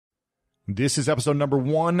This is episode number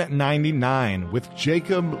 199 with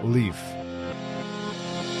Jacob Lief.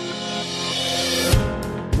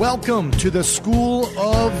 Welcome to the School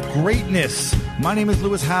of Greatness. My name is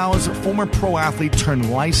Lewis Howes, former pro athlete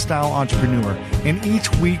turned lifestyle entrepreneur. And each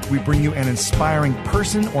week we bring you an inspiring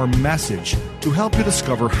person or message to help you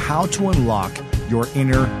discover how to unlock your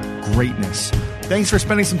inner greatness. Thanks for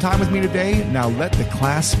spending some time with me today. Now let the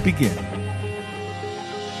class begin.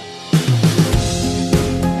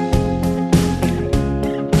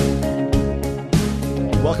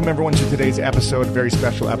 Welcome everyone to today's episode, a very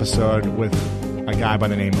special episode with a guy by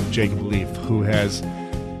the name of Jacob Lief, who has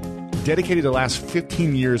dedicated the last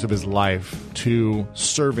 15 years of his life to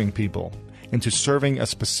serving people and to serving a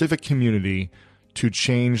specific community to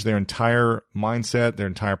change their entire mindset, their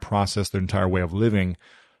entire process, their entire way of living,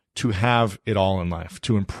 to have it all in life,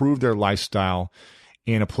 to improve their lifestyle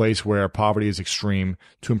in a place where poverty is extreme,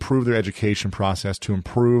 to improve their education process, to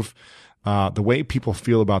improve the way people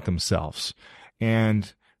feel about themselves.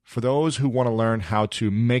 And for those who want to learn how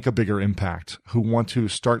to make a bigger impact, who want to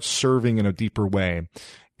start serving in a deeper way,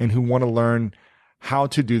 and who want to learn how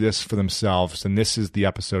to do this for themselves, then this is the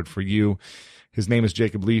episode for you. His name is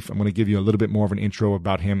Jacob Lief. I'm going to give you a little bit more of an intro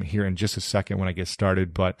about him here in just a second when I get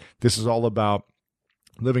started, but this is all about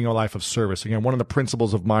living a life of service. Again, one of the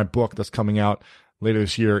principles of my book that's coming out later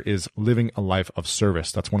this year is living a life of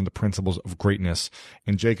service. That's one of the principles of greatness.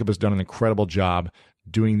 And Jacob has done an incredible job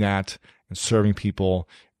doing that and serving people.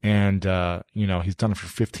 And, he's done it for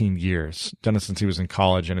 15 years, done it since he was in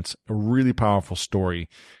college. And it's a really powerful story.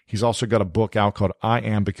 He's also got a book out called I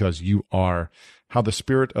Am Because You Are, how the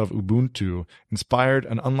spirit of Ubuntu inspired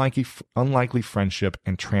an unlikely friendship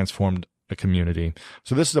and transformed a community.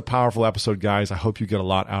 So this is a powerful episode, guys. I hope you get a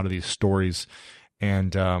lot out of these stories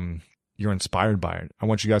and you're inspired by it. I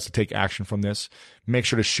want you guys to take action from this. Make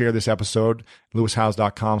sure to share this episode,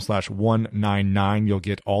 lewishowes.com/199. You'll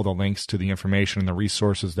get all the links to the information and the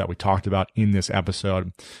resources that we talked about in this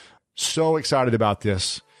episode. So excited about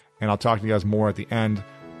this, and I'll talk to you guys more at the end.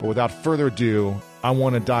 But without further ado, I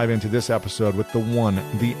want to dive into this episode with the one,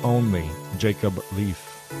 the only, Jacob Lief.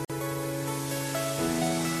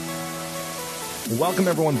 Welcome,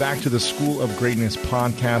 everyone, back to the School of Greatness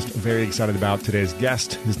podcast. Very excited about today's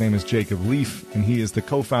guest. His name is Jacob Lief, and he is the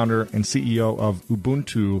co-founder and CEO of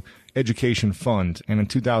Ubuntu Education Fund. And in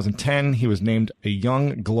 2010, he was named a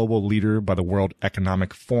young global leader by the World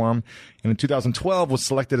Economic Forum. And in 2012, was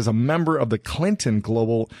selected as a member of the Clinton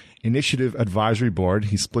Global Initiative Advisory Board.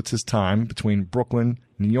 He splits his time between Brooklyn,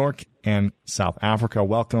 New York, and South Africa.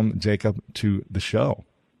 Welcome, Jacob, to the show.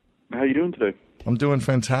 How are you doing today? I'm doing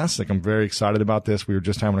fantastic. I'm very excited about this. We were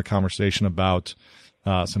just having a conversation about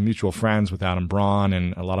some mutual friends with Adam Braun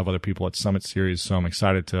and a lot of other people at Summit Series. So I'm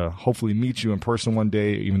excited to hopefully meet you in person one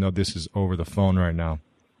day, even though this is over the phone right now.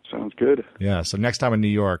 Sounds good. Yeah. So next time in New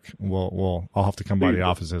York, I'll have to come by the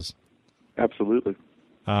offices. Absolutely.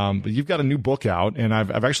 But you've got a new book out, and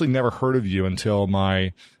I've actually never heard of you until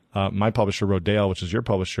my publisher, Rodale, which is your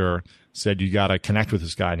publisher, said you got to connect with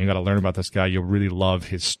this guy and you got to learn about this guy. You'll really love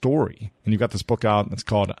his story. And you've got this book out that's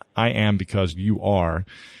called I Am Because You Are.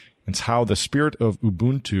 It's how the spirit of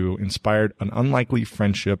Ubuntu inspired an unlikely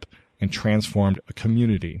friendship and transformed a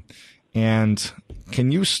community. And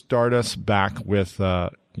can you start us back with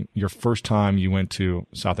your first time you went to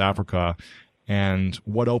South Africa and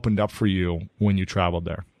what opened up for you when you traveled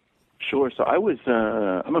there? Sure. So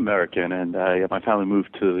I'm American, and my family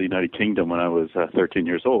moved to the United Kingdom when I was 13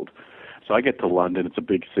 years old. So I get to London. It's a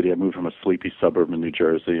big city. I moved from a sleepy suburb in New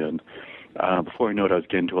Jersey, and before I knew it, I was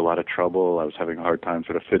getting into a lot of trouble. I was having a hard time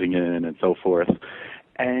sort of fitting in and so forth.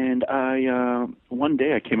 And one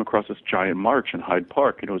day I came across this giant march in Hyde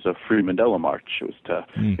Park, and it was a Free Mandela March. It was to,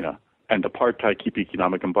 end apartheid, keep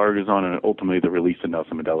economic embargoes on, and ultimately the release of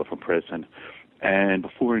Nelson Mandela from prison. And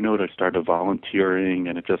before I knew it, I started volunteering,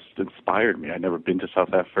 and it just inspired me. I'd never been to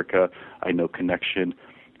South Africa. I had no connection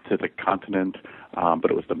to the continent, but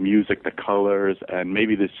it was the music, the colors, and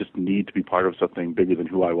maybe this just need to be part of something bigger than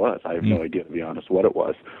who I was. I have no idea, to be honest, what it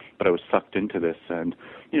was, but I was sucked into this. And,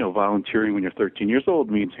 volunteering when you're 13 years old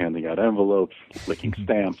means handing out envelopes, licking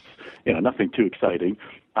stamps, nothing too exciting.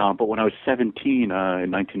 But when I was 17 in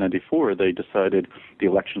 1994, they decided the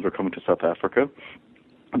elections were coming to South Africa.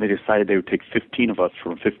 And they decided they would take 15 of us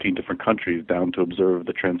from 15 different countries down to observe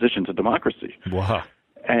the transition to democracy. Wow.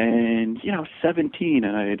 And, 17,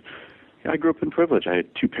 and I grew up in privilege. I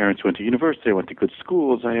had two parents who went to university. I went to good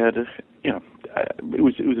schools. I had, it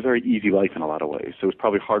was a very easy life in a lot of ways. So it was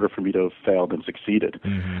probably harder for me to have failed than succeeded.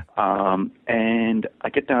 Mm-hmm. And I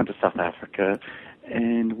get down to South Africa,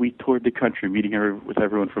 And we toured the country, meeting with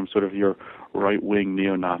everyone from sort of your right-wing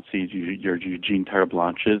neo-Nazis, your Eugene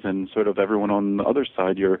Tarablanches, and sort of everyone on the other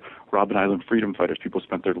side, your Robben Island freedom fighters. People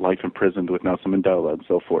spent their life imprisoned with Nelson Mandela and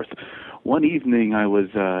so forth. One evening I was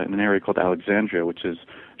in an area called Alexandria, which is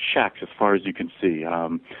shacks as far as you can see,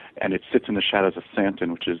 and it sits in the shadows of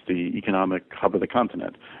Sandton, which is the economic hub of the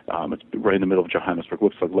continent. It's right in the middle of Johannesburg,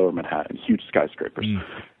 looks like Lower Manhattan, huge skyscrapers.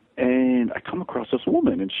 And I come across this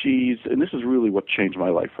woman, and this is really what changed my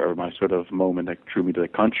life, or my sort of moment that drew me to the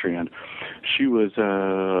country. And she was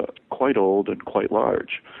quite old and quite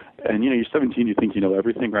large. And, you're 17, you think you know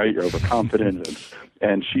everything, right? You're overconfident.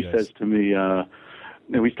 and she says to me, and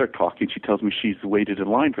we start talking. She tells me she's waited in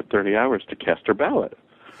line for 30 hours to cast her ballot.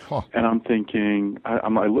 Huh. And I'm thinking, I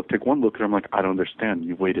take one look at her, I'm like, I don't understand.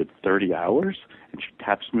 You've waited 30 hours? And she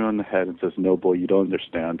taps me on the head and says, no, boy, you don't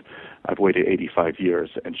understand. I've waited 85 years.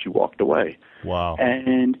 And she walked away. Wow.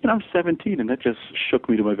 And I'm 17, and that just shook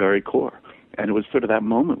me to my very core. And it was sort of that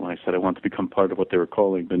moment when I said I wanted to become part of what they were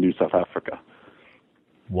calling the New South Africa.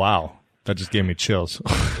 Wow. That just gave me chills.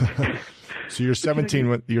 So you're 17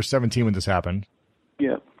 when this happened?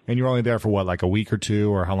 Yeah. And you were only there for what, like a week or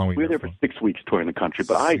two, or how long were you there? We were there for 6 weeks touring the country.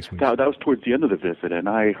 But that was towards the end of the visit, and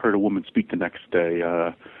I heard a woman speak the next day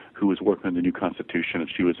who was working on the new Constitution, and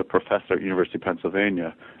she was a professor at University of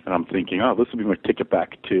Pennsylvania. And I'm thinking, this will be my ticket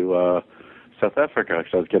back to South Africa.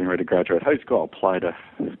 Actually, I was getting ready to graduate high school. I'll apply to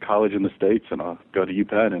college in the States, and I'll go to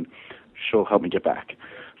UPenn, and she'll help me get back.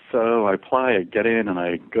 So I apply, I get in, and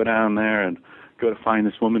I go down there and go to find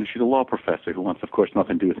this woman. She's a law professor who wants, of course,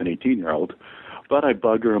 nothing to do with an 18-year-old. But I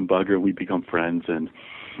bug her and we become friends, and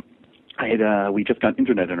we just got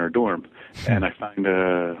internet in our dorm, and I found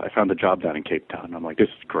a job down in Cape Town. I'm like, this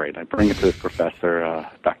is great. I bring it to this professor,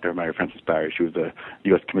 Dr. Mary Frances Barry. She was a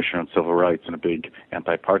U.S. Commissioner on Civil Rights and a big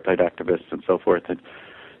anti-apartheid activist and so forth. And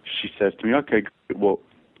she says to me, okay, well,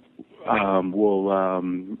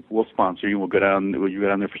 we'll sponsor you. You go down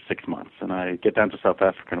there for 6 months. And I get down to South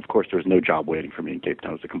Africa, and of course there was no job waiting for me in Cape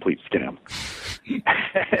Town. It was a complete scam.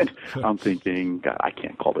 And I'm thinking, God, I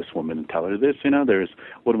can't call this woman and tell her this.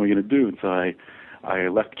 What am I going to do? And so I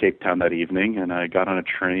left Cape Town that evening, and I got on a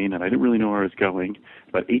train, and I didn't really know where I was going.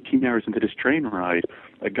 About 18 hours into this train ride,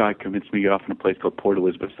 a guy convinced me to get off in a place called Port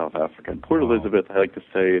Elizabeth, South Africa. And Port Elizabeth, I like to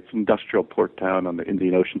say, it's an industrial port town on the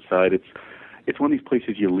Indian Ocean side. It's one of these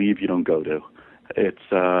places you leave, you don't go to. It's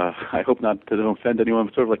I hope not to offend anyone.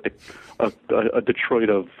 It's sort of like a Detroit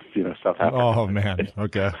of South Africa. Oh man,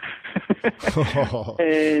 okay.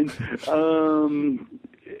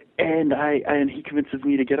 And he convinces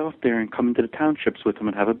me to get off there and come into the townships with him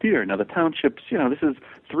and have a beer. Now the townships, this is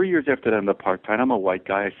 3 years after the end of apartheid. I'm a white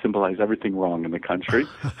guy. I symbolize everything wrong in the country,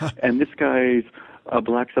 and this guy's a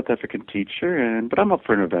black South African teacher, but I'm up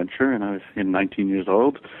for an adventure, and I was 19 years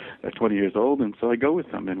old, 20 years old, and so I go with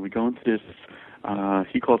him, and we go into this.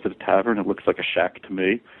 He calls it a tavern. It looks like a shack to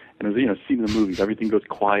me. And as scene in the movies, everything goes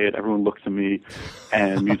quiet. Everyone looks at me,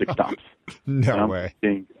 and music stops. No way.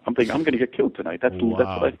 I'm thinking I'm going to get killed tonight. That's what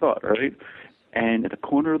I thought, right? And at the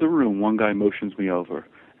corner of the room, one guy motions me over,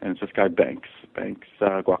 and it's this guy Banks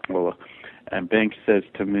Guacamole. And Banks says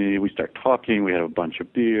to me, we start talking. We have a bunch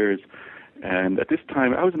of beers. And at this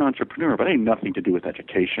time, I was an entrepreneur, but I had nothing to do with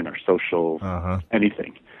education or social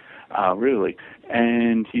anything. Really.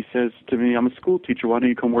 And he says to me, I'm a school teacher. Why don't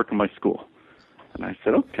you come work in my school? And I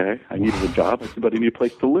said, okay. I needed a job. I said, but I need a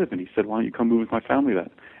place to live. And he said, why don't you come move with my family then?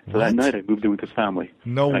 So that night I moved in with his family.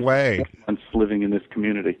 No way. I spent months living in this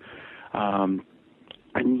community. And,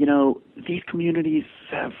 these communities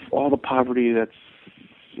have all the poverty that's,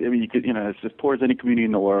 it's as poor as any community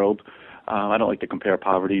in the world. I don't like to compare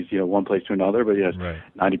poverties, one place to another, but yes,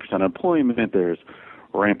 90% unemployment. There's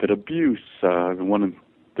rampant abuse. One in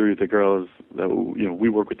three of the girls that we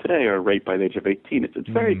work with today are raped by the age of 18. It's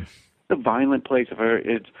very a violent place. But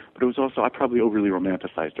it was also, I probably overly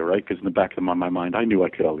romanticized it, right? Because in the back of my mind, I knew I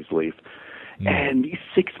could always leave. And these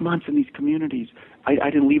 6 months in these communities, I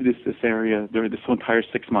didn't leave this area during this whole entire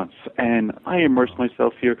 6 months. And I immersed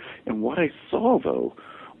myself here. And what I saw, though,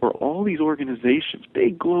 were all these organizations,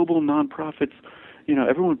 big global nonprofits,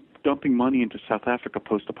 everyone dumping money into South Africa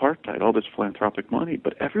post-apartheid, all this philanthropic money.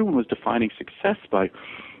 But everyone was defining success by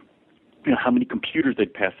how many computers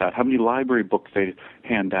they'd pass out, how many library books they'd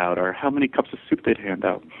hand out, or how many cups of soup they'd hand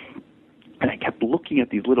out. And I kept looking at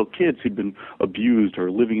these little kids who'd been abused or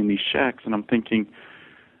living in these shacks, and I'm thinking,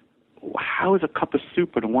 how is a cup of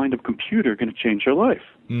soup and a wind-up computer going to change your life?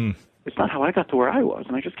 It's not how I got to where I was.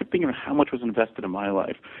 And I just kept thinking of how much was invested in my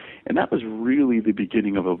life. And that was really the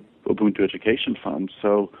beginning of a Ubuntu Education Fund.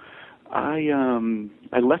 So I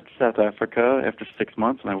left South Africa after 6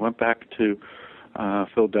 months, and I went back to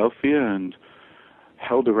Philadelphia, and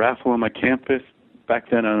held a raffle on my campus. Back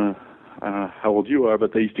then, I don't know how old you are,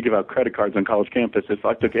 but they used to give out credit cards on college campuses, so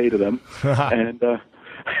I took 8 of them. And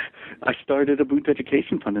I started a Ubuntu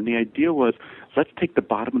Education Fund, and the idea was, let's take the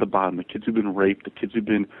bottom of the bottom, the kids who've been raped, the kids who've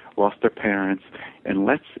been lost their parents, and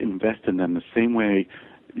let's invest in them the same way,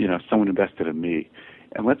 someone invested in me.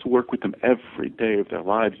 And let's work with them every day of their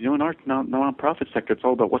lives. In our nonprofit sector, it's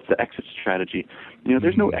all about what's the exit strategy.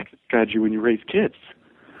 There's no exit strategy when you raise kids.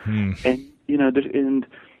 And,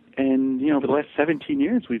 over the last 17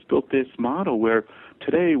 years, we've built this model where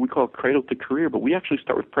today we call it cradle to career, but we actually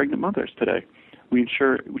start with pregnant mothers today. We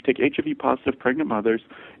take HIV-positive pregnant mothers,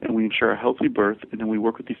 and we ensure a healthy birth, and then we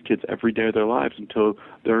work with these kids every day of their lives until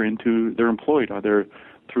they're employed, either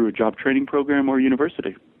through a job training program or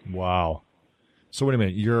university. Wow. So wait a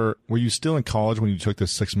minute, were you still in college when you took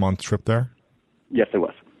this 6-month trip there? Yes, I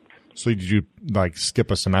was. So did you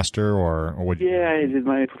skip a semester or what? Yeah,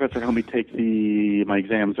 my professor helped me take my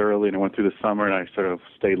exams early, and I went through the summer, and I sort of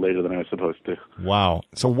stayed later than I was supposed to. Wow.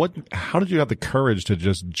 So how did you have the courage to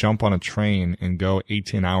just jump on a train and go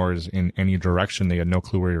 18 hours in any direction? They had no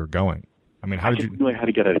clue where you were going. I mean, how did you? I knew I had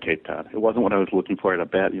to get out of Cape Town. It wasn't what I was looking for at a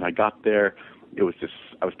bet. I got there. It was just,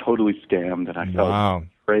 I was totally scammed, and I felt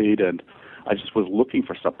afraid, and I just was looking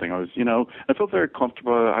for something. I felt very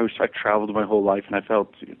comfortable. I traveled my whole life, and I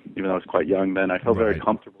felt, even though I was quite young then, I felt very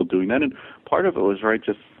comfortable doing that. And part of it was,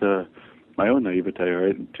 just my own naivete,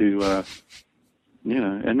 right? To,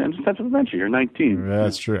 and a sense of adventure. You're 19. Yeah,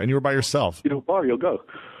 that's true. And you were by yourself. Bar, you'll go.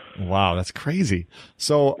 Wow, that's crazy.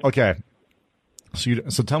 So, okay.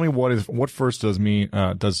 So tell me what first does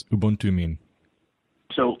Ubuntu mean?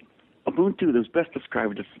 So, Ubuntu, it was best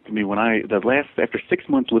described to me after 6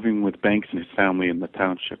 months living with Banks and his family in the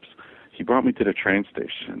townships, he brought me to the train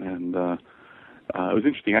station, and it was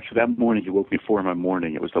interesting. Actually, that morning he woke me at 4 in the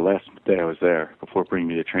morning. It was the last day I was there before bringing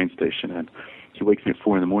me to the train station, and he wakes me at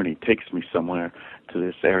 4 in the morning. He takes me somewhere to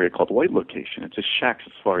this area called White Location. It's just shacks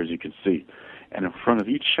as far as you can see, and in front of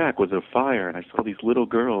each shack was a fire, and I saw these little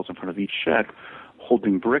girls in front of each shack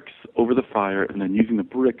holding bricks over the fire and then using the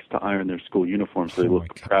bricks to iron their school uniforms so they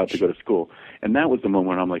looked proud to go to school. And that was the moment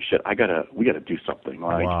when I'm like, shit, we gotta do something.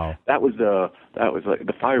 Like that was like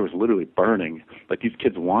the fire was literally burning. Like these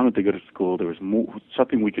kids wanted to go to school. There was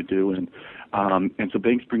something we could do, and so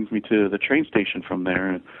Banks brings me to the train station from there,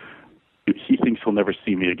 and he thinks he'll never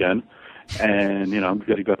see me again. And, I'm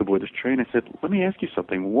going to go aboard this train. I said, let me ask you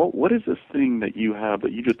something. What is this thing that you have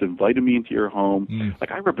that you just invited me into your home?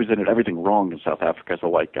 Like, I represented everything wrong in South Africa as a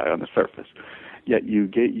white guy on the surface. Yet you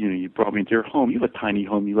brought me into your home. You have a tiny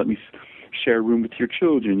home. You let me share a room with your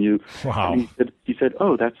children. Wow. And he said,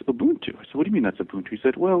 oh, that's Ubuntu. I said, what do you mean that's Ubuntu? He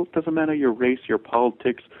said, well, it doesn't matter your race, your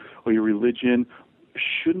politics, or your religion.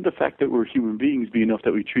 Shouldn't the fact that we're human beings be enough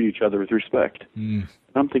that we treat each other with respect? And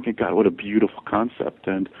I'm thinking, God, what a beautiful concept.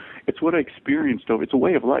 And it's what I experienced. It's a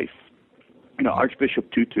way of life. Archbishop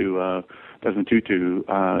Desmond Tutu,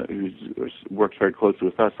 who works very closely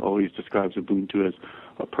with us, always describes Ubuntu as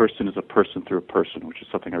a person through a person, which is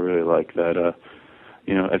something I really like. That,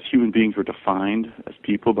 as human beings, we're defined as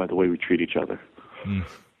people by the way we treat each other.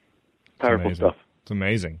 Powerful stuff. It's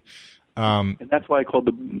amazing. And that's why I called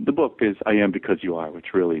the book is I Am Because You Are,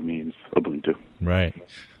 which really means Ubuntu. Right.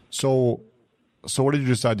 So what did you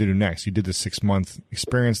decide to do next? You did the 6-month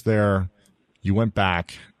experience there. You went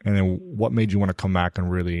back, and then what made you want to come back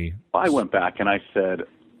and really? I went back, and I said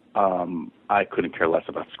I couldn't care less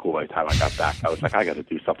about school by the time I got back. I was like, I got to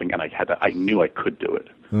do something, and I knew I could do it.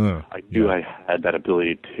 I knew I had that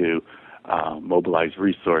ability to mobilize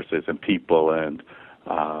resources and people, and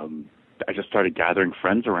I just started gathering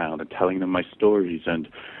friends around and telling them my stories, and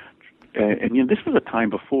this was a time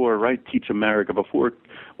before, right? Teach America, before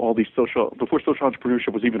social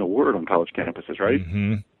entrepreneurship was even a word on college campuses, right?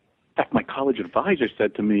 Mm-hmm. In fact, my college advisor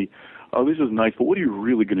said to me, oh, this is nice, but what are you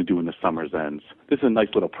really going to do when the summer ends? This is a nice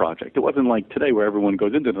little project. It wasn't like today where everyone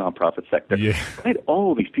goes into the nonprofit sector. Yeah. I had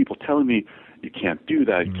all these people telling me, you can't do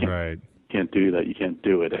that, you can't do that, you can't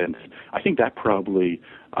do it. And I think that probably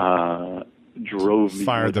drove me.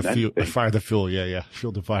 Fire the fuel, yeah.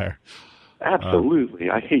 Fuel the fire. Absolutely.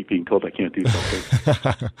 I hate being told I can't do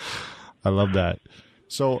something. I love that.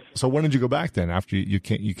 So when did you go back then? After you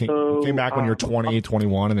came back when you were 20,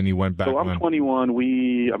 21, and then you went back. So I'm 21.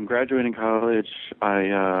 I'm graduating college.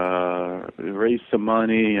 I raised some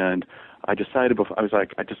money, and I decided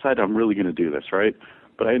I'm really going to do this, right?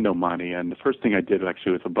 But I had no money, and the first thing I did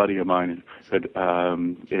actually with a buddy of mine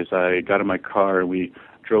is I got in my car and we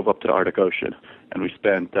drove up to the Arctic Ocean, and we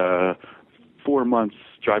spent 4 months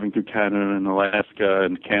driving through Canada and Alaska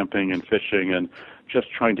and camping and fishing and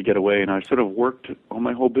just trying to get away. And I sort of worked on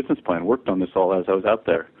my whole business plan, worked on this all as I was out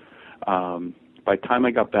there. by the time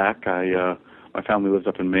I got back, my family lives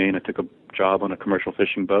up in Maine. I took a job on a commercial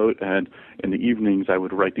fishing boat, and in the evenings I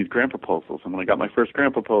would write these grant proposals. And when I got my first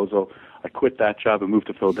grant proposal, I quit that job and moved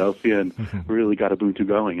to Philadelphia and really got Ubuntu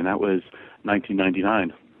going, and that was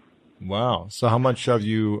 1999. Wow. So how much have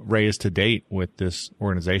you raised to date with this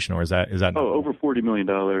organization, or is that over $40 million.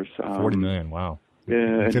 $40 million, wow.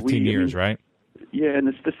 Yeah, in 15 years, right? Yeah, and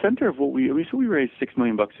it's the center of what we raise $6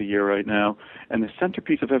 million a year right now, and the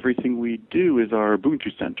centerpiece of everything we do is our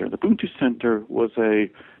Ubuntu Center. The Ubuntu Center it's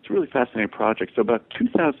a really fascinating project. So about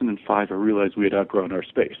 2005, I realized we had outgrown our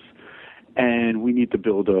space, and we need to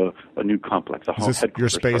build a new complex, a home headquarters. Is this your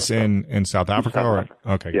space in South Africa? Africa.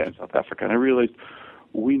 Okay. Yeah, in South Africa. And I realized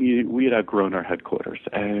we had outgrown our headquarters,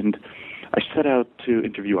 and I set out to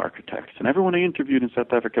interview architects. And everyone I interviewed in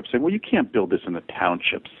South Africa kept saying, well, you can't build this in the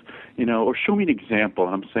townships, or show me an example.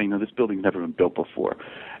 And I'm saying, no, this building's never been built before.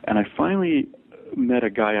 And I finally met a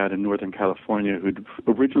guy out in Northern California who'd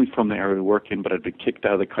originally from the area we work in, but had been kicked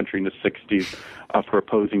out of the country in the 60s for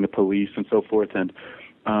opposing the police and so forth. And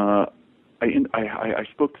I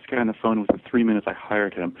spoke to this guy on the phone. Within 3 minutes, I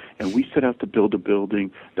hired him, and we set out to build a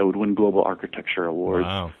building that would win Global Architecture Awards.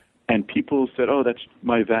 Wow. And people said, "Oh, that's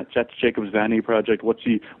Jacob's vanity project. What's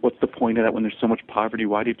the point of that when there's so much poverty?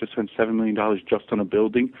 Why do you have to spend $7 million just on a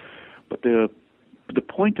building?" But the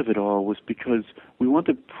point of it all was because we want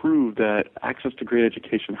to prove that access to great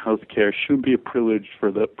education, health care shouldn't be a privilege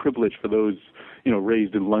for those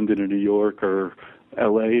raised in London or New York or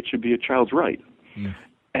L.A. It should be a child's right. Mm.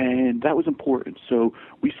 And that was important. So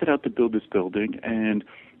we set out to build this building, and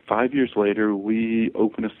 5 years later, we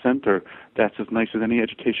open a center that's as nice as any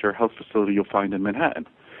education or health facility you'll find in Manhattan.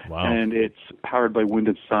 Wow. And it's powered by wind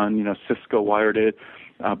and sun. Cisco wired it.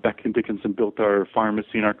 Becton Dickinson built our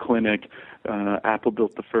pharmacy and our clinic. Apple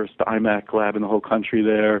built the first iMac lab in the whole country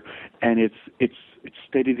there. And it's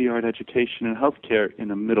state-of-the-art education and healthcare in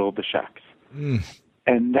the middle of the shacks. Mm.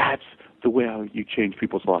 And that's the way how you change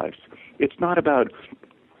people's lives. It's not about,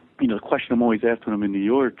 the question I'm always asked when I'm in New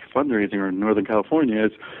York fundraising or in Northern California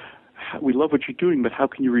is, we love what you're doing, but how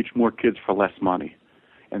can you reach more kids for less money?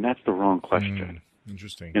 And that's the wrong question.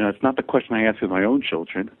 Interesting. It's not the question I ask with my own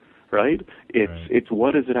children, right? It's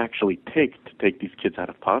what does it actually take to take these kids out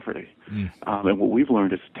of poverty? Mm. And what we've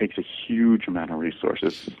learned is it takes a huge amount of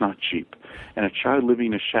resources. It's not cheap. And a child living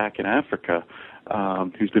in a shack in Africa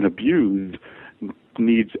who's been abused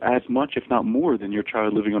needs as much, if not more, than your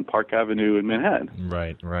child living on Park Avenue in Manhattan.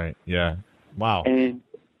 Right. Yeah. Wow.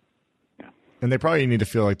 And they probably need to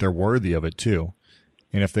feel like they're worthy of it too.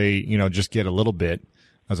 And if they, just get a little bit,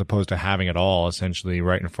 as opposed to having it all essentially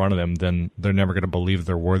right in front of them, then they're never going to believe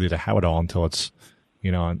they're worthy to have it all until it's,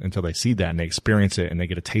 until they see that and they experience it and they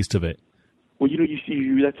get a taste of it. Well, you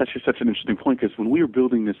see, that's actually such an interesting point, because when we were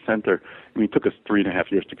building this center, it took us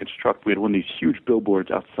 3.5 years to construct. We had one of these huge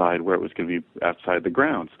billboards outside where it was going to be outside the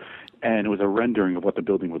grounds, and it was a rendering of what the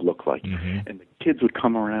building would look like. Mm-hmm. And the kids would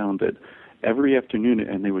come around it every afternoon,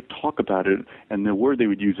 and they would talk about it, and the word they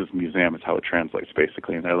would use is museum is how it translates,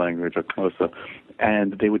 basically, in their language, Xhosa.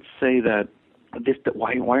 And they would say that,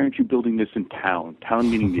 why aren't you building this in town?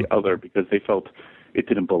 Town meaning the other, because they felt it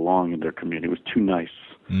didn't belong in their community. It was too nice.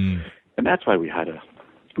 Mm. And that's why we had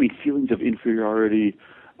feelings of inferiority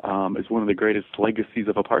is one of the greatest legacies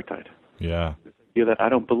of apartheid. Yeah. That I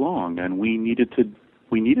don't belong, and we needed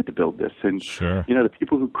to build this. And sure. The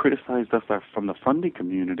people who criticized us are from the funding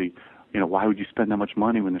community. Why would you spend that much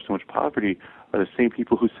money when there's so much poverty? Are the same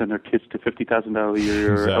people who send their kids to $50,000 a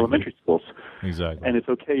year exactly. elementary schools. Exactly. And it's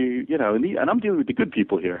okay, and I'm dealing with the good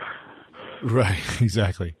people here. Right.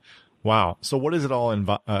 Exactly. Wow. So what does it all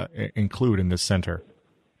include in this center?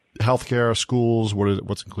 Healthcare, schools,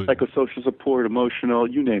 what's included? Psychosocial support, emotional,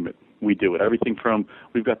 you name it. We do it. Everything from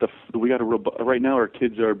right now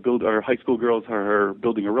our high school girls are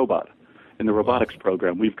building a robot in the robotics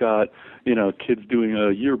program. We've got, kids doing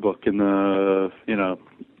a yearbook in the,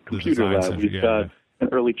 computer lab. We've got an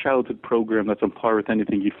early childhood program that's on par with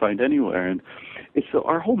anything you find anywhere. And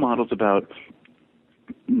our whole model's about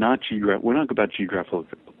we're not about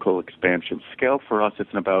geographical expansion. Scale for us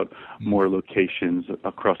isn't about more locations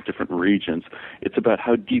across different regions. It's about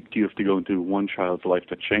how deep do you have to go into one child's life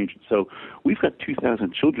to change it. So we've got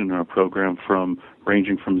 2,000 children in our program,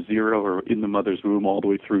 ranging from zero or in the mother's womb all the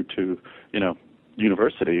way through to,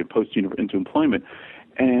 university and into employment.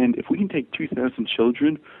 And if we can take 2,000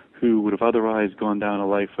 children who would have otherwise gone down a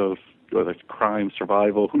life of whether it's crime,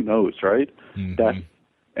 survival, who knows, right? Mm-hmm.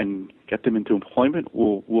 And get them into employment,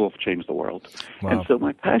 we'll have changed the world. Wow. And so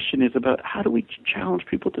my passion is about how do we challenge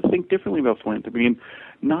people to think differently about philanthropy, and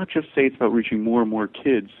not just say it's about reaching more and more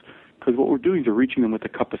kids, because what we're doing is we're reaching them with a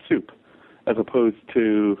cup of soup, as opposed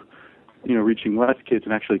to reaching less kids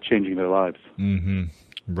and actually changing their lives. Mm-hmm.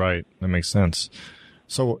 Right. That makes sense.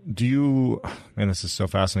 So and this is so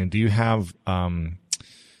fascinating, do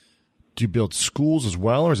you build schools as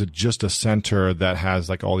well, or is it just a center that has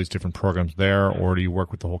like all these different programs there, or do you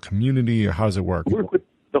work with the whole community, or how does it work? We work with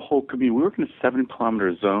the whole community. We work in a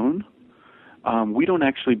 7-kilometer zone. We don't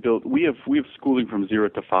actually build. We have schooling from 0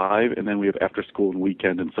 to 5, and then we have after school and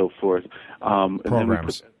weekend and so forth. And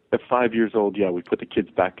programs. then at 5 years old, we put the kids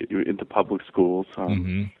back into public schools.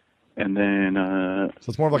 And then so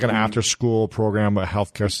it's more of like an after school program, a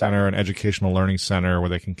healthcare center, an educational learning center where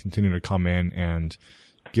they can continue to come in and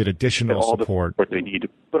get additional support. What they need.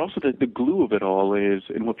 But also the glue of it all is,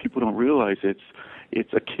 and what people don't realize, it's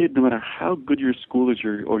a kid, no matter how good your school is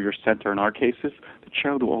or your center in our cases, the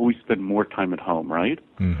child will always spend more time at home, right?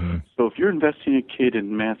 Mm-hmm. So if you're investing in a kid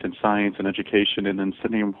in math and science and education and then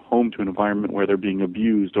sending them home to an environment where they're being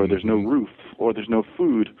abused or there's no roof or there's no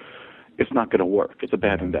food, it's not going to work. It's a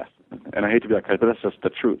bad investment. And I hate to be that guy, but that's just the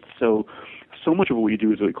truth. So much of what we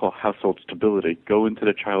do is what we call household stability. Go into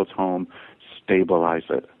the child's home, stabilize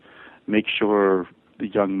it. Make sure the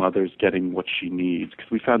young mother's getting what she needs. Because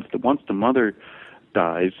we found that once the mother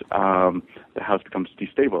dies, the house becomes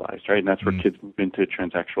destabilized, right? And that's where kids move into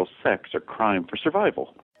transactional sex or crime for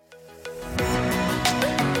survival.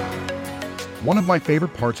 One of my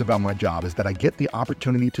favorite parts about my job is that I get the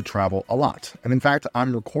opportunity to travel a lot. And in fact,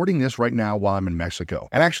 I'm recording this right now while I'm in Mexico.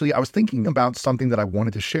 And actually, I was thinking about something that I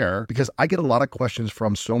wanted to share because I get a lot of questions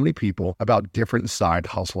from so many people about different side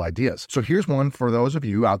hustle ideas. So here's one for those of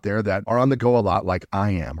you out there that are on the go a lot like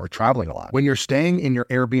I am, or traveling a lot. When you're staying in your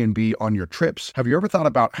Airbnb on your trips, have you ever thought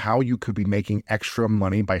about how you could be making extra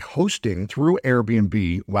money by hosting through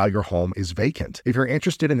Airbnb while your home is vacant? If you're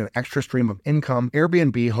interested in an extra stream of income,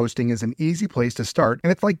 Airbnb hosting is an easy place to start,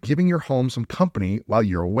 and it's like giving your home some company while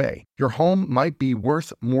you're away. Your home might be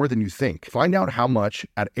worth more than you think. Find out how much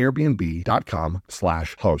at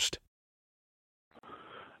airbnb.com/host.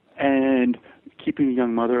 And keeping a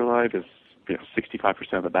young mother alive is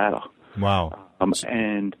 65% of the battle. Wow.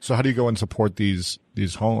 So how do you go and support these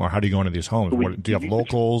homes, or how do you go into these homes? Do you have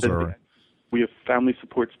locals, or? We have family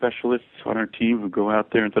support specialists on our team who go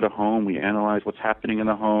out there into the home. We analyze what's happening in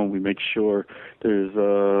the home. We make sure there's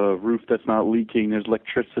a roof that's not leaking. There's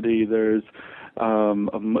electricity. There's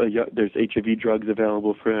HIV drugs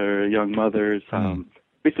available for young mothers.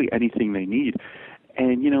 Basically anything they need.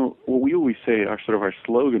 And what we always say, our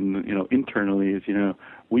slogan, internally is,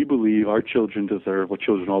 we believe our children deserve what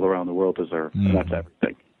children all around the world deserve, and that's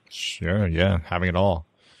everything. Sure, yeah, having it all.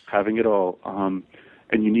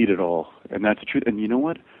 And you need it all. And that's the truth. And you know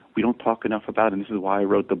what? We don't talk enough about, and this is why I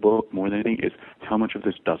wrote the book more than anything, is how much of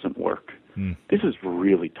this doesn't work. This is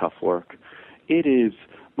really tough work. It is.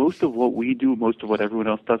 Most of what we do, most of what everyone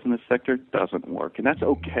else does in this sector doesn't work, and that's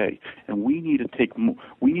okay. And we need to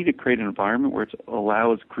create an environment where it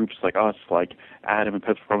allows groups like us, like Adam and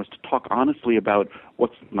Pets for Promise, to talk honestly about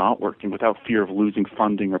what's not working without fear of losing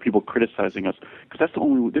funding or people criticizing us. Because that's the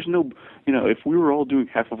only. There's no. If we were all doing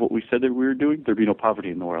half of what we said that we were doing, there'd be no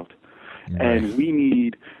poverty in the world. Right. And we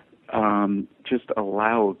need just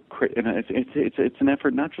allow. And it's an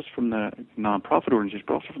effort not just from the nonprofit organizations,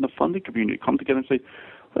 but also from the funding community to come together and say,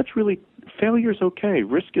 failure is okay.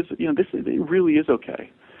 Risk is, it really is okay.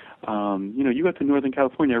 You got to Northern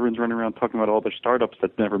California, everyone's running around talking about all their startups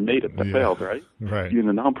that never made it, that failed, right? Right. You in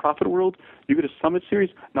the nonprofit world, you get a summit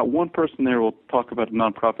series, not one person there will talk about a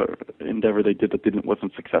nonprofit endeavor they did that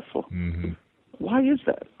wasn't successful. Mm-hmm. Why is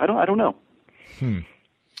that? I don't know.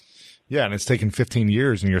 Yeah, and it's taken 15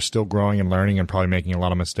 years, and you're still growing and learning and probably making a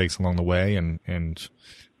lot of mistakes along the way, and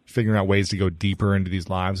figuring out ways to go deeper into these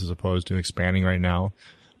lives as opposed to expanding right now.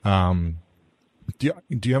 Do you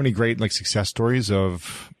have any great success stories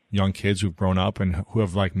of young kids who've grown up and who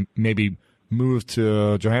have maybe moved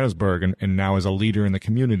to Johannesburg and now is a leader in the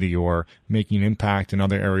community, or making an impact in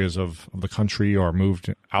other areas of the country, or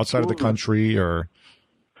moved outside of the country, or?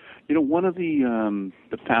 One of the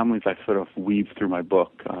families I sort of weave through my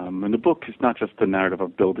book, and the book is not just the narrative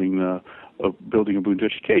of building a Ubuntu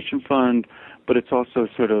Education Fund, but it's also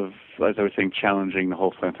sort of, as I was saying, challenging the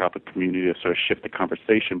whole philanthropic community to sort of shift the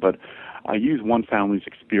conversation. But I use one family's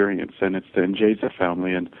experience, and it's the Njeza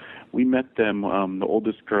family, and we met them. The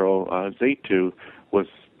oldest girl, Zaytu, was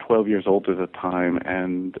 12 years old at the time,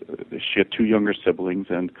 and she had 2 younger siblings,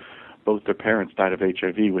 and both their parents died of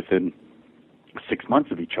HIV within 6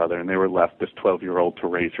 months of each other, and they were left, this 12-year-old, to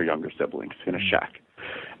raise her younger siblings in a shack.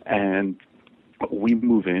 And we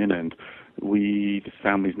move in, and this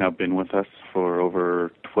family's now been with us for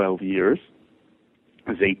over 12 years.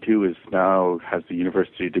 Zay too has the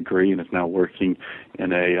university degree and is now working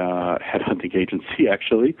in a headhunting agency,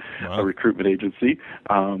 actually, wow. a recruitment agency.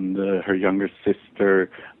 Her younger sister,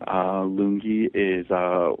 Lungi, is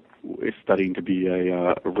studying to be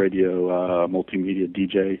a radio multimedia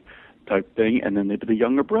DJ type thing, and then the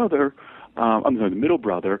younger brother, the middle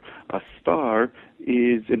brother, Star,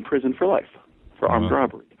 is in prison for life for armed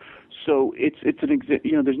robbery. So it's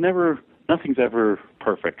an nothing's ever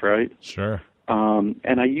perfect, right? Sure.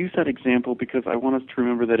 And I use that example because I want us to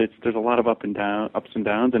remember that there's a lot of ups and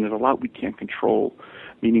downs, and there's a lot we can't control.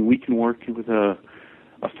 Meaning we can work with a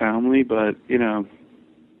family, but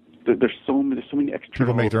there's so many external.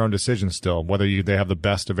 People make their own decisions still, whether they have the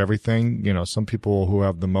best of everything. Some people who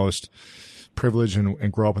have the most privilege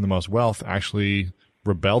and grow up in the most wealth actually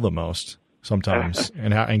rebel the most sometimes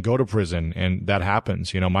and go to prison, and that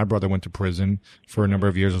happens. My brother went to prison for a number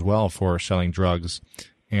of years as well for selling drugs.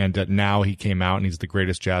 And now he came out and he's the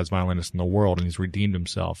greatest jazz violinist in the world, and he's redeemed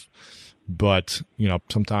himself. But,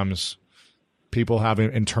 sometimes people have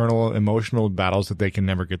internal emotional battles that they can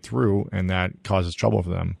never get through, and that causes trouble for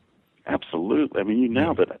them. Absolutely. I mean, you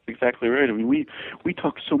nailed it. That's exactly right. I mean, we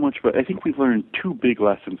talk so much about, I think we've learned two big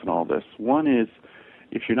lessons in all this. One is,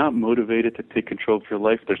 if you're not motivated to take control of your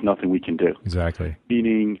life, there's nothing we can do. Exactly.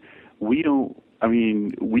 Meaning, we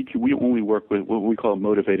only work with what we call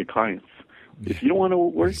motivated clients. If you don't want to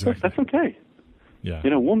work with us, that's okay. Yeah.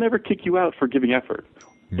 We'll never kick you out for giving effort.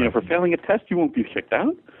 Right. For failing a test, you won't be kicked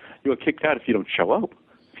out. You'll get kicked out if you don't show up.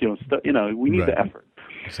 If you don't, we need the effort.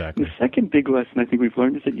 Exactly. And the second big lesson I think we've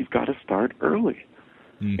learned is that you've got to start early.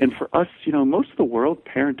 And for us, most of the world,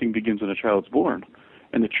 parenting begins when a child's born.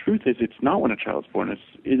 And the truth is, it's not when a child's born.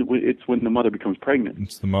 It's when the mother becomes pregnant.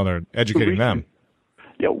 It's the mother educating them.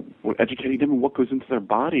 Yeah, educating them and what goes into their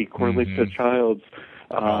body correlates to the child's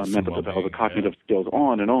mental development, cognitive skills,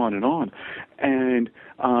 on and on and on. And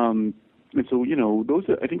so, those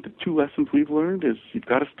are, I think, the two lessons we've learned is you've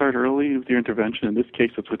got to start early with your intervention. In this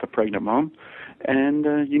case, it's with a pregnant mom, and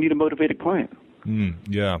you need a motivated client.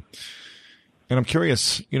 Yeah. And I'm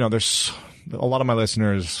curious, there's a lot of my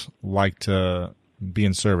listeners like to be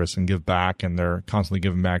in service and give back, and they're constantly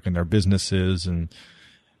giving back in their businesses and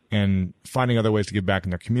finding other ways to give back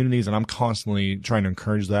in their communities. And I'm constantly trying to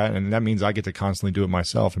encourage that. And that means I get to constantly do it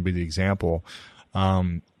myself and be the example.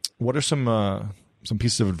 What are some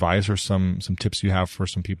pieces of advice or some tips you have for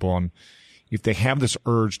some people on if they have this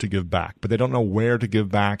urge to give back, but they don't know where to give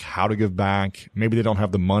back, how to give back, maybe they don't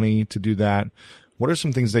have the money to do that? What are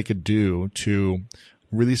some things they could do to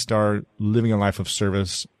really start living a life of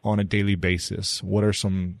service on a daily basis? What are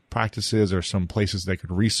some practices or some places they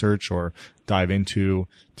could research or dive into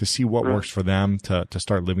to see what works for them to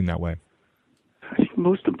start living that way? I think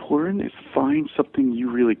most important is find something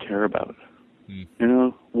you really care about.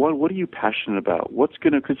 What are you passionate about?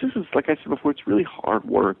 Because this is, like I said before, it's really hard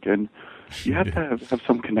work, and you have to have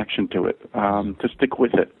some connection to it to stick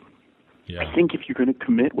with it. Yeah. I think if you're going to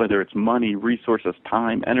commit, whether it's money, resources,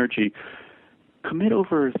 time, energy, commit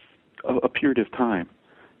over a period of time.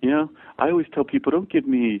 I always tell people, don't give us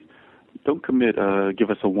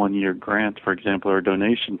a 1-year grant, for example, or a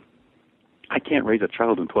donation. I can't raise a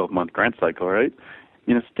child in a 12-month grant cycle, right?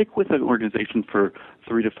 Stick with an organization for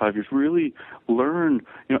 3 to 5 years. Really learn,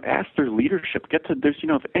 ask their leadership. I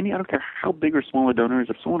don't care how big or small a donor is,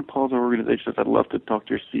 if someone calls our organization and says, I'd love to talk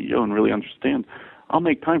to your CEO and really understand, I'll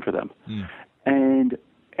make time for them. And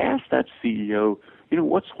ask that CEO,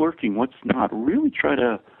 what's working, what's not. Really try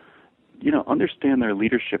to, understand their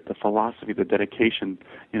leadership, the philosophy, the dedication,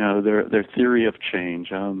 their theory of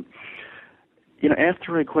change. Ask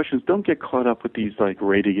the right questions. Don't get caught up with these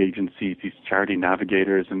rating agencies, these charity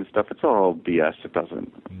navigators and this stuff. It's all BS. It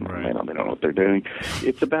doesn't. Right. They don't know what they're doing.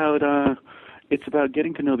 It's about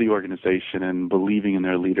getting to know the organization and believing in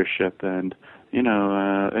their leadership, and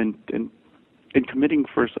and committing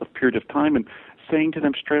for a period of time and saying to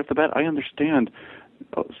them straight off the bat, I understand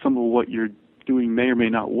some of what you're doing may or may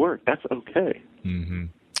not work. That's okay. Mm-hmm.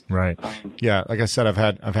 Right. Yeah. Like I said, I've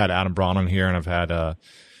had Adam Braun on here, and I've had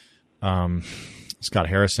Scott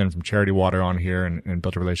Harrison from Charity Water on here, and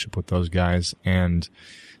built a relationship with those guys, and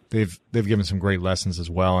they've given some great lessons as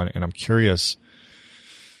well. And I'm curious,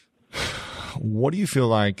 what do you feel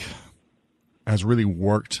like has really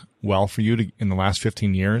worked well for you in the last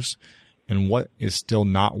 15 years, and what is still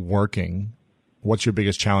not working? What's your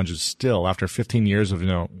biggest challenges still after 15 years of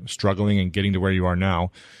struggling and getting to where you are now?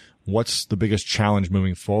 What's the biggest challenge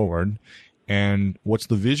moving forward, and what's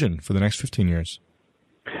the vision for the next 15 years?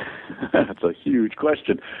 That's a huge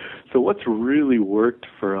question. So what's really worked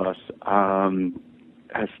for us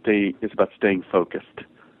is about staying focused,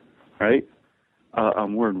 right?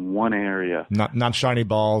 We're in one area. Not shiny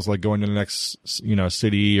balls like going to the next,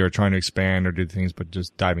 city or trying to expand or do things, but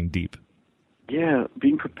just diving deep. Yeah,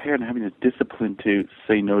 being prepared and having the discipline to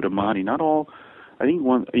say no to money. Not all, I think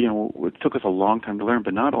it took us a long time to learn,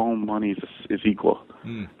 but not all money is equal.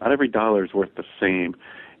 Not every dollar is worth the same.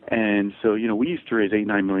 And so, we used to raise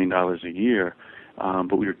 $8-9 million a year,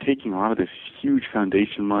 but we were taking a lot of this huge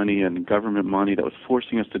foundation money and government money that was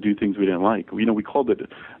forcing us to do things we didn't like. We called it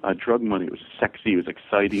drug money. It was sexy. It was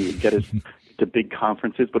exciting. It would get us to big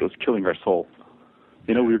conferences, but it was killing our soul.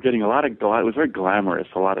 We were getting it was very glamorous,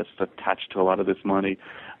 a lot of stuff attached to a lot of this money.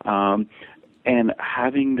 And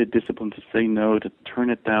having the discipline to say no, to turn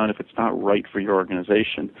it down if it's not right for your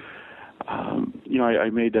organization. I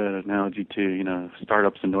made an analogy to,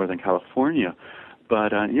 startups in Northern California.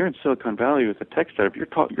 But you're in Silicon Valley with a tech startup.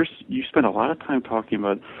 You spend a lot of time talking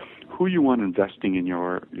about who you want investing in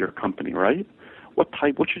your company, right? What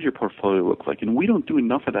should your portfolio look like? And we don't do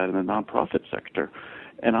enough of that in the nonprofit sector.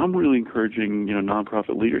 And I'm really encouraging,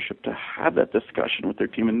 nonprofit leadership to have that discussion with their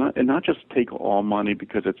team and not just take all money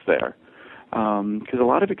because it's there. Because a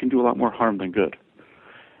lot of it can do a lot more harm than good.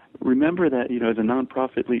 Remember that, as a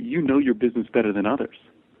nonprofit leader, your business better than others.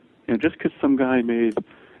 Just because some guy made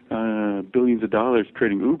billions of dollars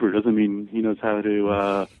trading Uber doesn't mean he knows how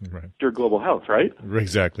to steer global health, right?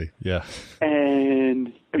 Exactly. Yeah.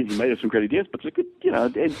 And he might have some great ideas, but it's a good,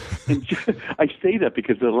 and I say that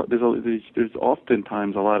because there's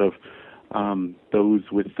oftentimes a lot of those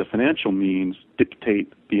with the financial means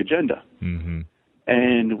dictate the agenda. Mm-hmm.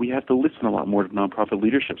 And we have to listen a lot more to nonprofit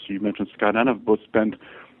leadership. So you mentioned Scott and I have both spent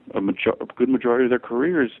a good majority of their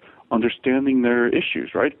careers understanding their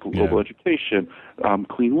issues, right? Global education,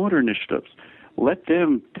 clean water initiatives. Let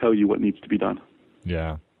them tell you what needs to be done.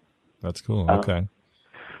 Yeah, that's cool. Okay.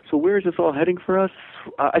 So where is this all heading for us?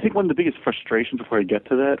 I think one of the biggest frustrations before I get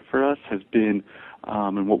to that for us has been,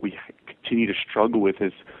 and what we continue to struggle with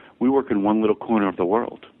is we work in one little corner of the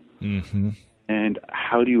world. Mm-hmm. And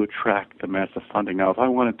how do you attract the massive funding? Now, if I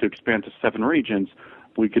wanted to expand to 7 regions,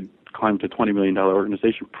 we could climb to a $20 million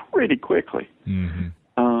organization pretty quickly. Mm-hmm.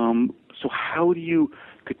 So how do you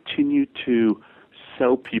continue to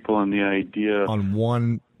sell people on the idea? On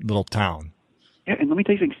one little town. Yeah, and let me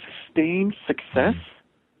tell you something, sustained success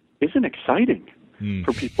isn't exciting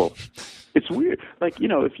for people. It's weird. Like,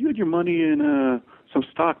 if you had your money in some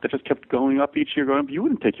stock that just kept going up each year, you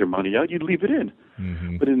wouldn't take your money out. You'd leave it in.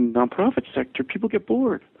 Mm-hmm. But in the nonprofit sector, people get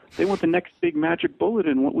bored. They want the next big magic bullet,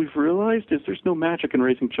 and what we've realized is there's no magic in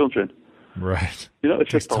raising children. Right.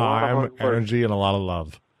 It's just just time, energy, and a lot of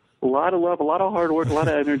love. A lot of love, a lot of hard work, a lot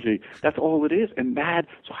of energy. That's all it is. And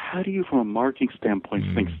so how do you, from a marketing standpoint,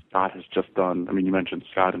 think Scott has just done? I mean, you mentioned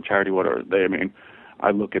Scott and Charity Water.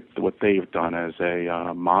 I look at what they've done as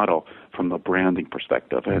a model from the branding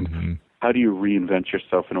perspective. And how do you reinvent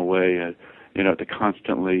yourself in a way, to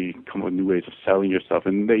constantly come up with new ways of selling yourself?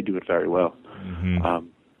 And they do it very well. Mm-hmm.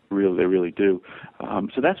 They really do.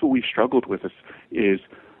 So that's what we've struggled with is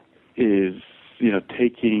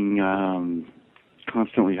taking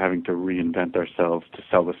constantly having to reinvent ourselves to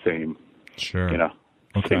sell the same,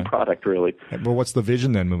 same product, really. Well, what's the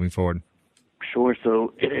vision then moving forward? Sure.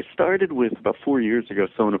 So it started with about 4 years ago.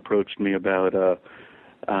 Someone approached me about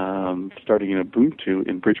starting an Ubuntu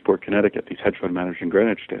in Bridgeport, Connecticut. These hedge fund managers in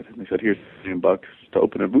Greenwich did. And they said, here's $1 million to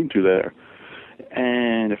open Ubuntu there.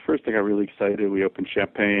 And at first I got really excited. We opened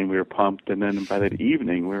champagne. We were pumped. And then by that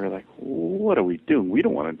evening, we were like, what are we doing? We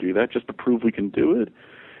don't want to do that just to prove we can do it.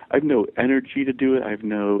 I have no energy to do it. I have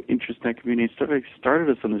no interest in that community. It started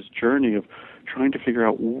us on this journey of trying to figure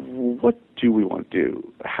out what do we want to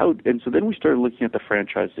do. And so then we started looking at the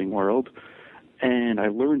franchising world. And I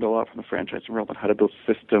learned a lot from the franchising world on how to build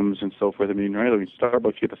systems and so forth.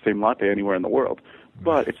 Starbucks, you get the same latte anywhere in the world,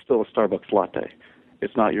 but it's still a Starbucks latte.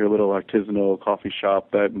 It's not your little artisanal coffee shop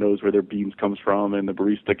that knows where their beans comes from and the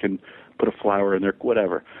barista can put a flower in there,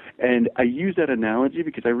 whatever. And I use that analogy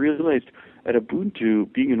because I realized at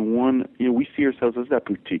Ubuntu, being in one, we see ourselves as that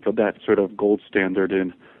boutique, of that sort of gold standard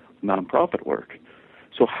in nonprofit work.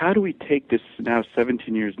 So how do we take this now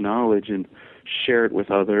 17 years knowledge and share it with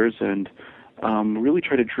others and really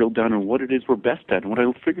try to drill down on what it is we're best at? And what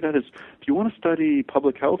I figured out is if you want to study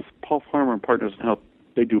public health, Paul Farmer and Partners in Health,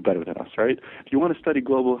 they do better than us, right? If you want to study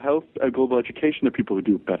global health, global education, there are people who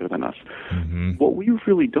do it better than us. Mm-hmm. What we've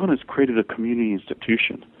really done is created a community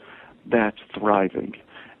institution that's thriving.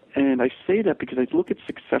 And I say that because I look at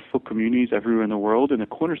successful communities everywhere in the world, and the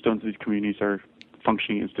cornerstones of these communities are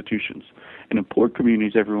functioning institutions. And in poor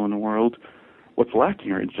communities everywhere in the world, what's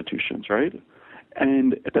lacking are institutions, right?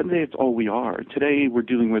 And at the end of the day, it's all we are. Today, we're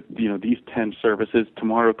dealing with these 10 services.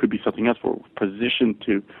 Tomorrow could be something else. We're positioned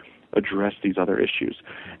to address these other issues.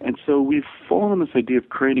 And so we've fallen on this idea of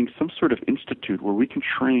creating some sort of institute where we can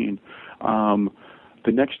train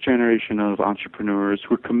the next generation of entrepreneurs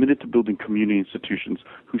who are committed to building community institutions,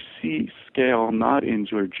 who see scale not in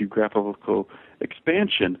sort of geographical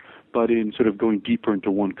expansion, but in sort of going deeper into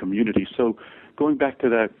one community. So going back to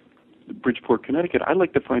that Bridgeport, Connecticut, I'd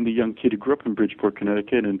like to find a young kid who grew up in Bridgeport,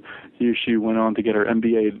 Connecticut, and he or she went on to get her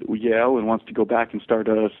MBA at Yale and wants to go back and start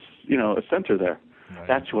a center there. Right.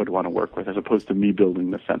 That's who I'd want to work with, as opposed to me building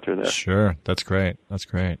the center there. Sure, that's great. That's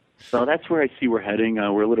great. So that's where I see we're heading.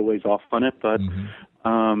 We're a little ways off on it, but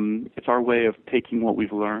it's our way of taking what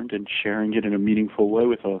we've learned and sharing it in a meaningful way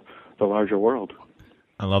with the larger world.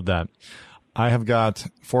 I love that. I have got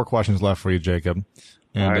 4 questions left for you, Jacob.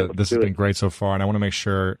 And right, this has been great so far. And I want to make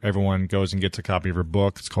sure everyone goes and gets a copy of your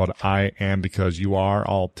book. It's called I Am Because You Are.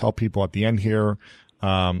 I'll tell people at the end here.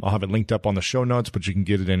 I'll have it linked up on the show notes, but you can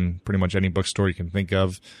get it in pretty much any bookstore you can think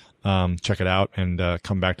of. Check it out and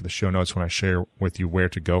come back to the show notes when I share with you where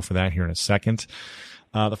to go for that here in a second.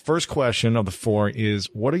 The first question of the 4 is,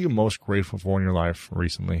 what are you most grateful for in your life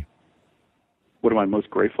recently? What am I most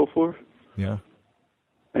grateful for? Yeah.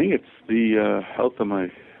 I think it's the health of my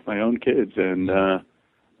own kids, and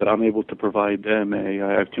that I'm able to provide them.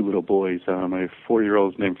 I have 2 little boys. My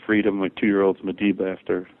 4-year-old's named Freedom, my 2-year-old's Madiba,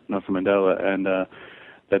 after Nelson Mandela, and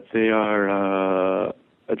that they are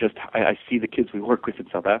I see the kids we work with in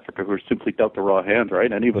South Africa who are simply dealt the raw hand,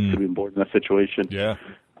 right? Any of us could have been born in that situation. Yeah.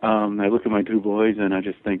 I look at my 2 boys and I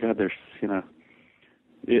just think, God,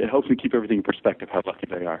 it helps me keep everything in perspective how lucky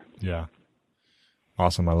they are. Yeah.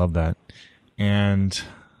 Awesome. I love that. And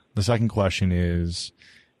the second question is,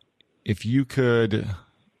 if you could,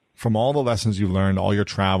 from all the lessons you've learned, all your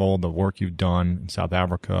travel, the work you've done in South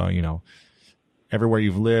Africa, everywhere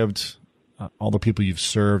you've lived, all the people you've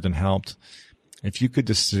served and helped, if you could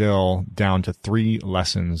distill down to 3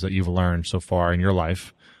 lessons that you've learned so far in your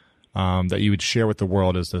life, that you would share with the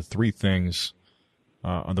world as the 3 things,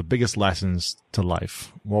 are the biggest lessons to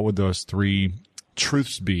life, what would those 3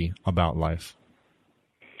 truths be about life?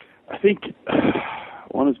 I think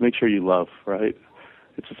one is make sure you love, right?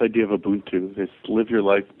 It's this idea of Ubuntu. This live your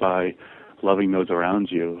life by loving those around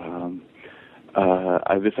you.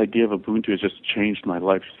 This idea of Ubuntu has just changed my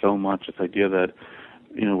life so much. This idea that,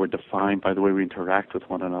 we're defined by the way we interact with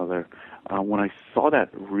one another. When I saw that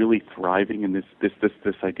really thriving in this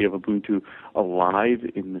idea of Ubuntu alive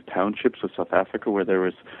in the townships of South Africa, where there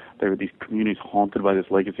were these communities haunted by this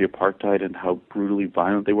legacy of apartheid and how brutally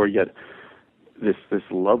violent they were, yet this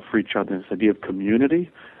love for each other, this idea of community,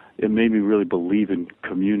 it made me really believe in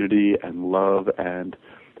community and love and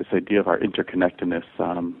this idea of our interconnectedness.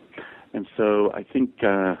 And so I think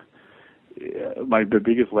the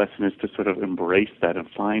biggest lesson is to sort of embrace that and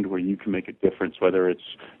find where you can make a difference, whether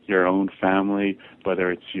it's your own family,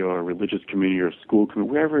 whether it's your religious community or school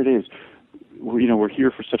community, wherever it is. We're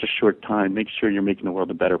here for such a short time. Make sure you're making the world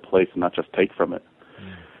a better place and not just take from it.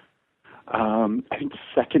 I think the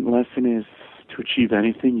second lesson is to achieve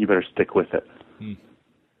anything, you better stick with it.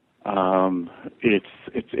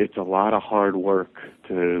 It's a lot of hard work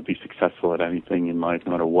to be successful at anything in life,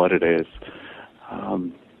 no matter what it is.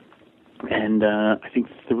 And I think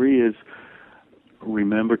 3 is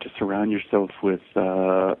remember to surround yourself with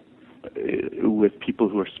people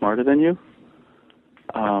who are smarter than you.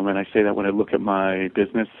 And I say that when I look at my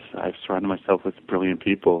business, I've surrounded myself with brilliant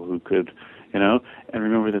people who could, and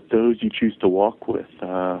remember that those you choose to walk with,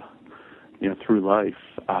 through life,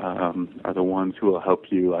 are the ones who will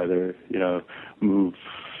help you either, move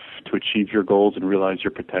to achieve your goals and realize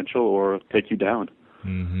your potential, or take you down.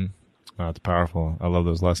 Mm-hmm. Oh, that's powerful. I love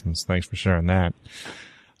those lessons. Thanks for sharing that.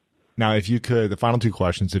 Now, if you could, the final 2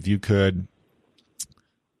 questions, if you could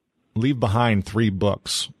leave behind 3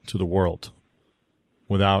 books to the world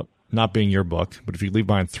without not being your book, but if you leave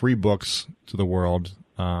behind 3 books to the world,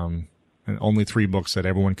 and only 3 books that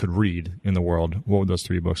everyone could read in the world, what would those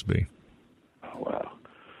 3 books be? Wow.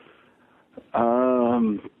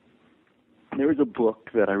 There is a book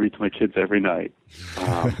that I read to my kids every night,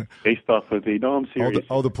 based off of I'm serious.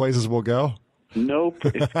 The Places We'll Go? Nope.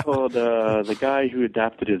 It's called, the guy who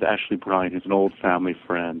adapted it is Ashley Bryan, who's an old family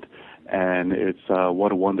friend, and it's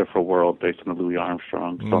What a Wonderful World, based on the Louis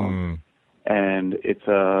Armstrong song. And it's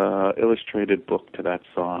a illustrated book to that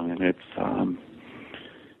song, and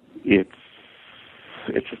it's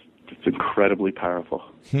incredibly powerful.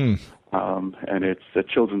 And it's a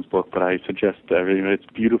children's book, but I suggest everything. It's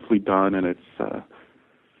beautifully done, and it's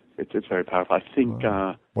very powerful. I think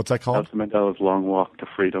what's that called? Nelson Mandela's Long Walk to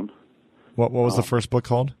Freedom. What was the first book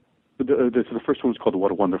called? The first one was called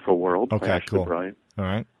What a Wonderful World. Okay, by Ashley cool. Bryan. All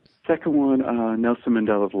right. Second one, Nelson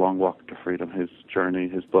Mandela's Long Walk to Freedom, his journey,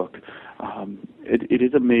 his book. It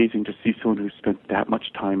is amazing to see someone who spent that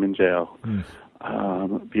much time in jail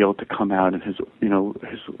be able to come out, and his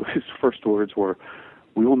first words were,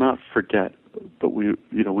 "We will not forget, but we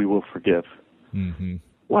will forgive." Mm-hmm.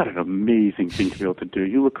 What an amazing thing to be able to do.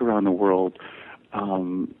 You look around the world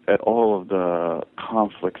at all of the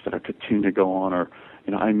conflicts that are continuing to go on, or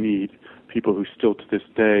I meet people who still to this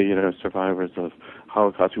day, survivors of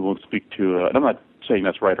Holocaust who won't speak to, and I'm not saying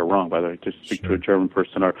that's right or wrong, by the way, to speak to a German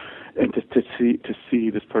person, and to see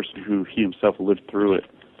this person who he himself lived through it,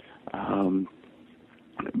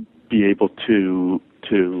 be able to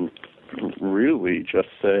really just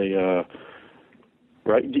say,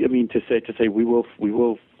 right? I mean, to say we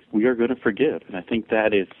are going to forgive, and I think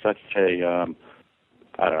that is such a,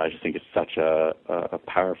 I don't know, I just think it's such a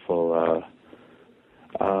powerful,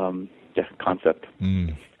 concept.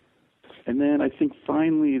 Mm. And then I think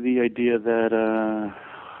finally the idea that,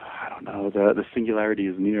 the Singularity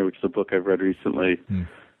is Near, which is a book I've read recently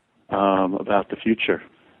about the future.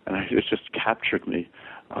 And it's just captured me,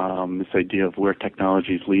 this idea of where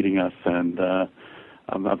technology is leading us, and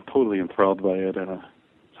I'm totally enthralled by it. So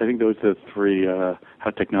I think those are the three, how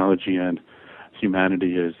technology and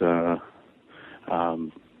humanity is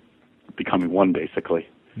becoming one, basically.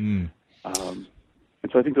 Mm. And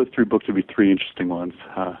so I think those three books would be three interesting ones.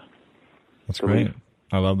 That's great.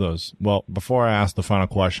 I love those. Well, before I ask the final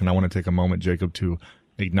question, I want to take a moment, Jacob, to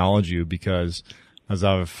acknowledge you, because as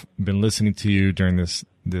I've been listening to you during this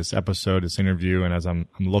episode, this interview, and as I'm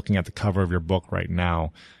looking at the cover of your book right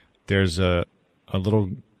now, there's a little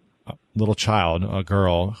child, a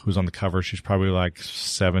girl who's on the cover. She's probably like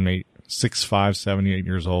 6'5", 7, 8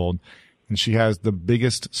 years old, and she has the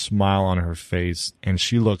biggest smile on her face, and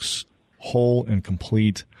she looks whole and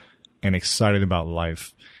complete and excited about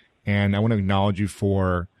life. And I want to acknowledge you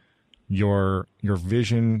for your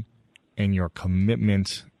vision and your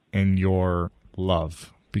commitment and your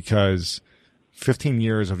love, because 15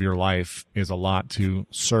 years of your life is a lot to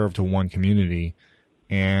serve to one community.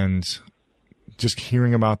 And just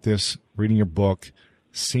hearing about this, reading your book,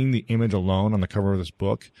 seeing the image alone on the cover of this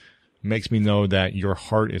book makes me know that your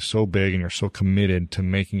heart is so big and you're so committed to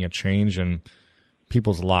making a change in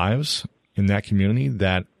people's lives in that community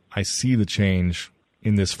that I see the change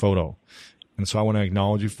in this photo. And so I want to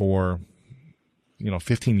acknowledge you for,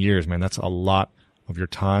 15 years, man. That's a lot of your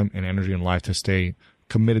time and energy in life to stay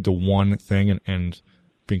committed to one thing and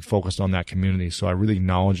being focused on that community. So I really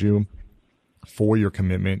acknowledge you for your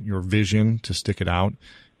commitment, your vision to stick it out,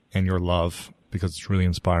 and your love, because it's really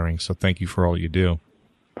inspiring. So thank you for all you do.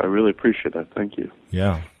 I really appreciate that. Thank you.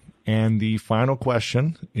 Yeah. And the final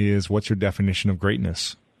question is, what's your definition of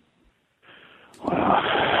greatness?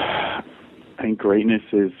 I think greatness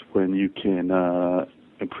is when you can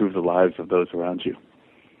improve the lives of those around you.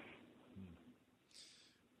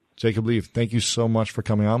 Jacob Lief, thank you so much for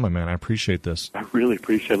coming on, my man. I appreciate this. I really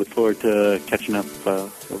appreciate it. I look forward to catching up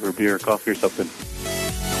over a beer or coffee or something.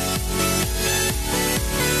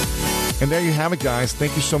 And there you have it, guys.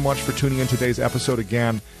 Thank you so much for tuning in today's episode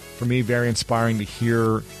again. For me, very inspiring to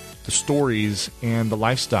hear the stories and the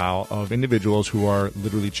lifestyle of individuals who are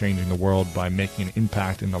literally changing the world by making an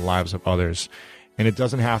impact in the lives of others. And it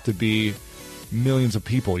doesn't have to be millions of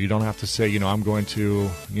people. You don't have to say, I'm going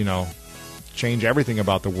to, change everything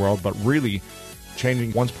about the world, but really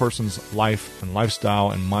changing one person's life and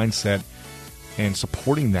lifestyle and mindset and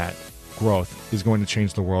supporting that growth is going to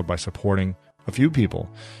change the world by supporting a few people.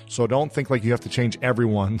 So don't think like you have to change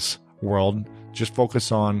everyone's world. Just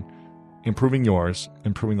focus on improving yours,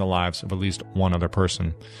 improving the lives of at least one other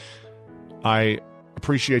person. I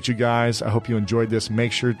appreciate you guys. I hope you enjoyed this.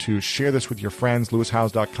 Make sure to share this with your friends,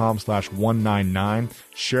 lewishowes.com/199.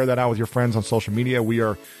 Share that out with your friends on social media. We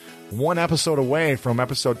are one episode away from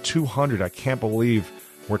episode 200. I can't believe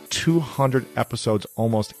we're 200 episodes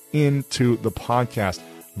almost into the podcast.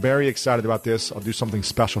 Very excited about this. I'll do something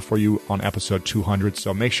special for you on episode 200.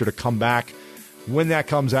 So make sure to come back when that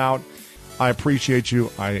comes out. I appreciate you.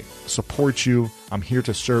 I support you. I'm here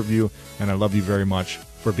to serve you. And I love you very much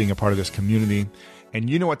for being a part of this community. And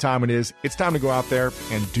you know what time it is. It's time to go out there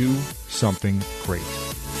and do something great.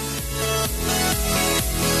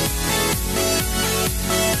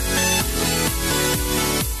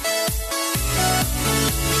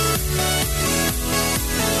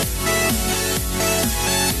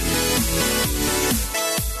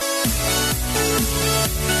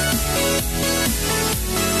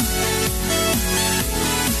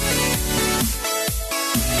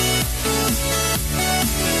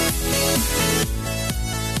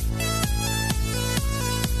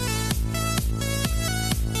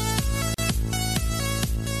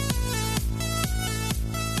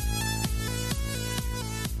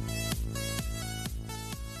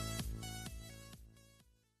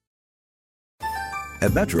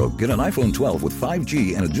 At Metro, get an iPhone 12 with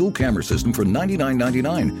 5G and a dual camera system for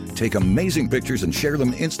 $99.99. Take amazing pictures and share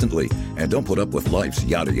them instantly. And don't put up with life's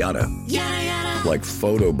yada yada. Yada yada. Like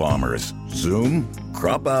photo bombers. Zoom,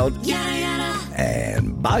 crop out, Yada yada.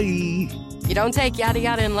 and bye. You don't take yada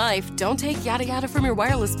yada in life, don't take yada yada from your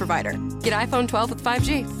wireless provider. Get iPhone 12 with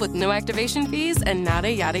 5G with no activation fees and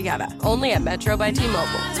nada yada yada. Only at Metro by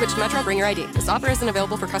T-Mobile. Switch to Metro, bring your ID. This offer isn't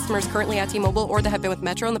available for customers currently at T-Mobile or that have been with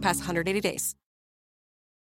Metro in the past 180 days.